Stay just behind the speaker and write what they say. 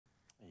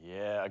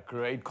Yeah,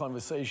 great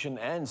conversation.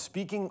 And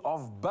speaking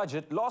of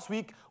budget, last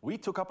week we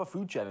took up a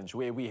food challenge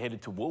where we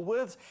headed to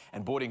Woolworths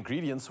and bought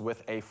ingredients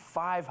with a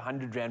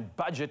 500 Rand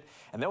budget.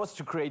 And that was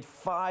to create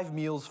 5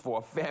 meals for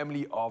a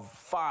family of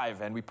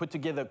 5. And we put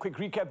together a quick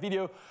recap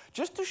video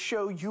just to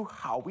show you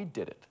how we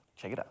did it.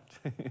 Check it out.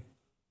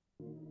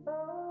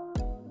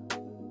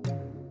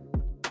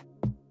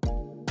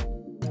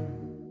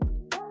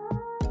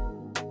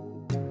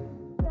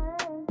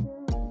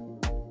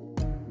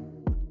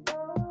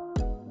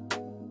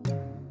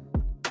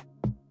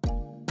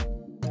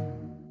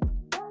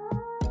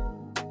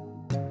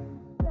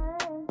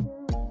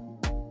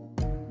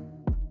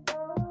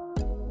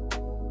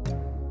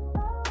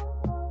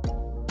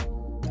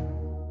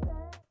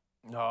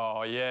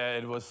 Oh yeah,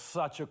 it was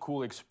such a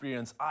cool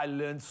experience. I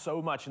learned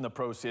so much in the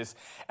process,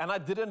 and I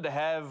didn't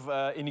have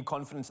any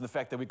confidence in the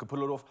fact that we could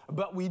pull it off,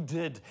 but we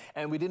did.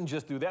 And we didn't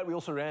just do that, we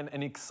also ran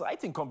an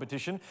exciting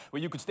competition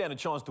where you could stand a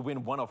chance to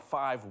win one of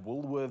 5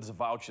 Woolworths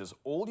vouchers.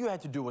 All you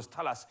had to do was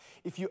tell us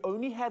if you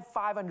only had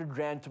 500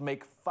 Rand to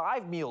make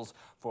 5 meals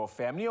for a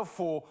family of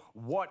 4,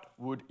 what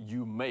would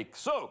you make?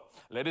 So,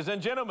 ladies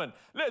and gentlemen,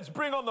 let's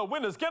bring on the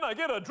winners. Can I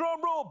get a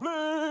drum roll,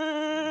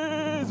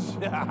 please?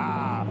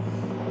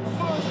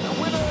 First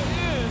winner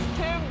is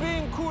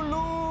Tembing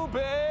Kulube,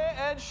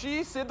 and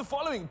she said the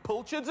following: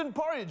 pilchards and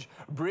porridge,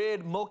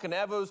 bread, milk and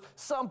avos,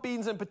 some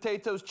beans and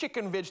potatoes,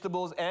 chicken,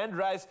 vegetables and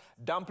rice,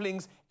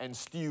 dumplings and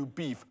stew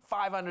beef.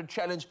 500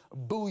 challenge,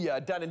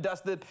 booyah, done and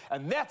dusted.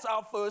 And that's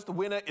our first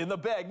winner in the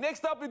bag.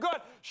 Next up we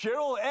got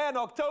Cheryl Ann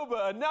October,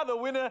 another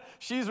winner.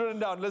 She's written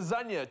down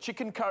lasagna,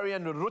 chicken curry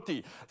and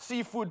roti,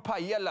 seafood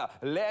paella,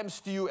 lamb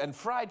stew and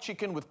fried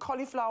chicken with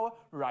cauliflower,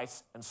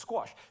 rice and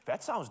squash.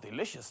 That sounds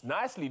delicious.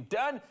 Nicely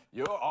done.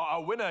 You are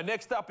our winner.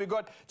 Next up we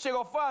got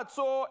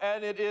Chegofatso,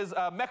 and it is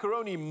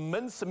macaroni,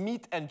 mince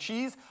meat and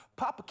cheese,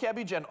 pap,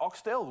 cabbage and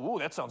oxtail. Ooh,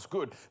 that sounds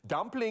good.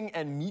 Dumpling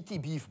and meaty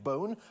beef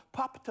bone,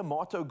 pap,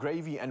 tomato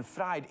gravy and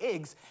fried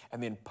eggs,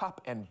 and then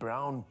pap and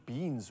brown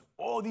beans.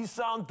 Oh, these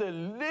sound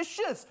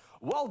delicious.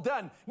 Well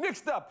done.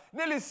 Next up,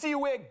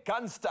 Nelisiwe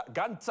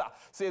Ganta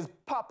says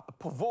pap,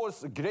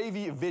 pavos,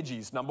 gravy,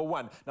 veggies. Number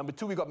 1. Number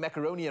 2, we got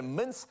macaroni and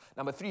mince.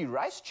 Number 3,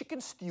 rice, chicken,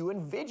 stew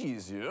and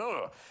veggies.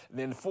 Yeah.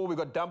 Then 4, we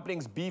got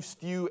dumplings, beef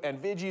stew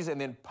and veggies, and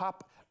then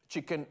pap,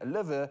 chicken,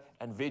 liver,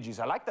 and veggies.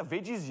 I like the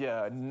veggies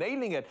here,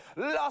 nailing it.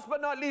 Last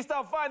but not least,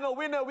 our final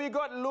winner, we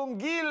got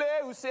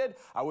Lungile, who said,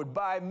 I would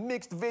buy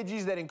mixed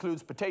veggies that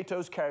includes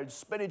potatoes, carrots,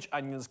 spinach,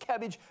 onions,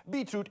 cabbage,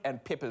 beetroot,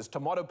 and peppers,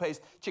 tomato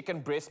paste, chicken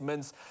breast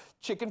mince,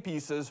 chicken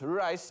pieces,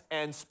 rice,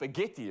 and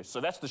spaghetti.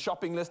 So that's the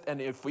shopping list,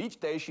 and for each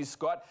day, she's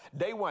got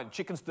day 1,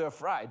 chicken stir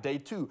fry, day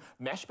 2,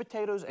 mashed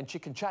potatoes and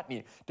chicken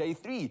chutney, day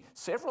 3,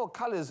 several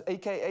colors,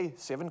 aka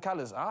 7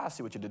 colors. Ah, I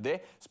see what you did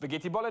there.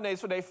 Spaghetti bolognese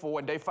for day 4,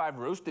 and day 5,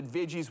 roasted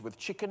veggies with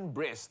chicken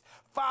breast.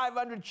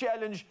 500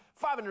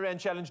 Rand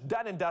challenge,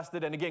 done and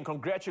dusted. And again,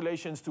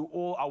 congratulations to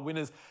all our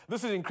winners.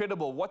 This is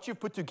incredible. What you've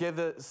put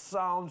together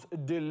sounds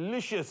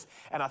delicious,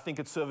 and I think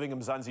it's serving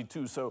Mzansi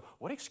too. So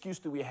what excuse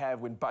do we have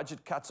when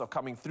budget cuts are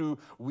coming through?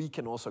 We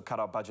can also cut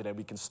our budget and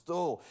we can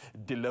still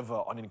deliver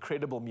on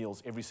incredible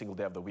meals every single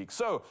day of the week.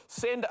 So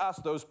send us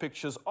those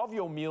pictures of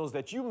your meals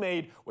that you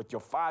made with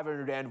your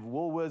 500 Rand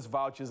Woolworths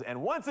vouchers.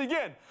 And once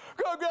again,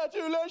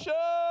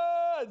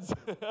 congratulations!